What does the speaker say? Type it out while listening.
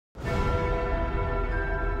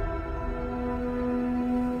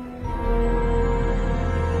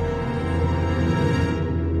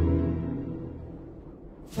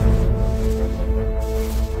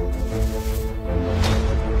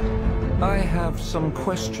have some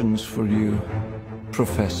questions for you,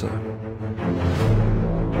 Professor.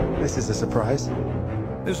 This is a surprise.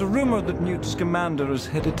 There's a rumor that Newt Scamander is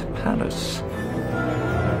headed to Paris.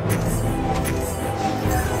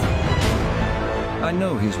 I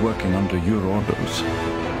know he's working under your orders.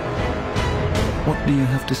 What do you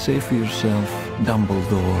have to say for yourself,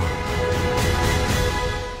 Dumbledore?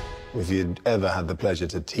 If you'd ever had the pleasure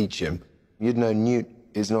to teach him, you'd know Newt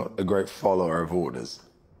is not a great follower of orders.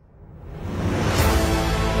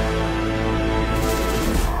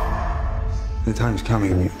 The time's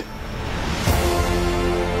coming, Newt,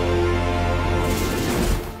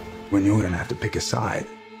 when you're gonna have to pick a side.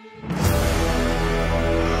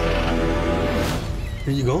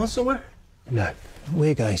 Are you going somewhere? No,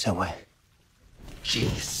 we're going somewhere.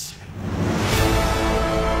 Jeez.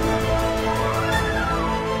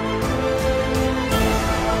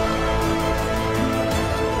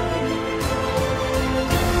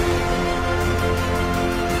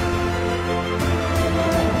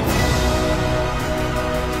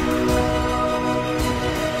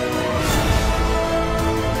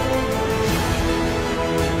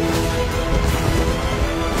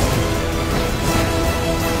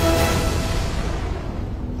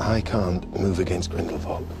 I can't move against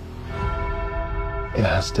Grindelwald. It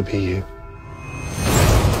has to be you.